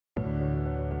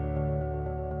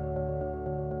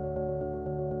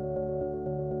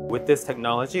With this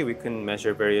technology, we can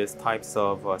measure various types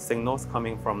of signals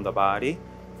coming from the body.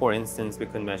 For instance, we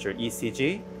can measure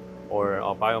ECG or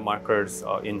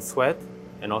biomarkers in sweat,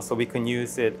 and also we can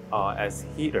use it as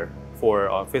heater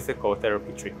for physical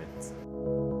therapy treatments.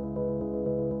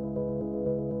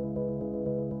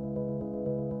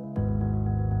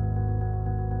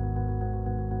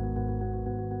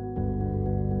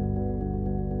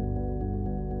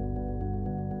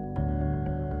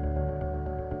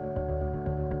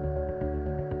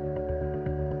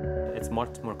 It's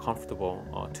much more comfortable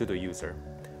to the user.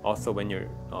 Also, when you're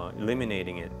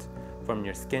eliminating it from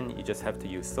your skin, you just have to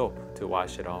use soap to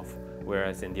wash it off.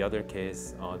 Whereas in the other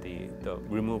case, the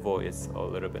removal is a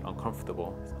little bit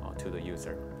uncomfortable to the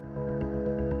user.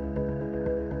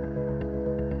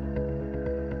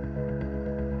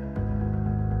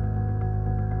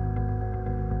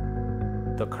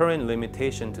 The current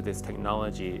limitation to this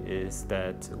technology is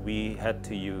that we had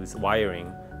to use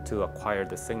wiring to acquire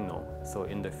the signal. So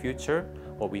in the future,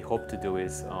 what we hope to do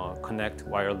is connect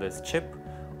wireless chip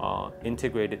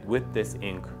integrated with this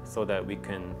ink so that we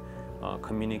can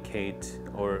communicate,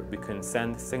 or we can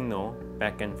send signal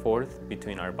back and forth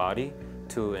between our body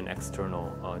to an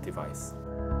external device.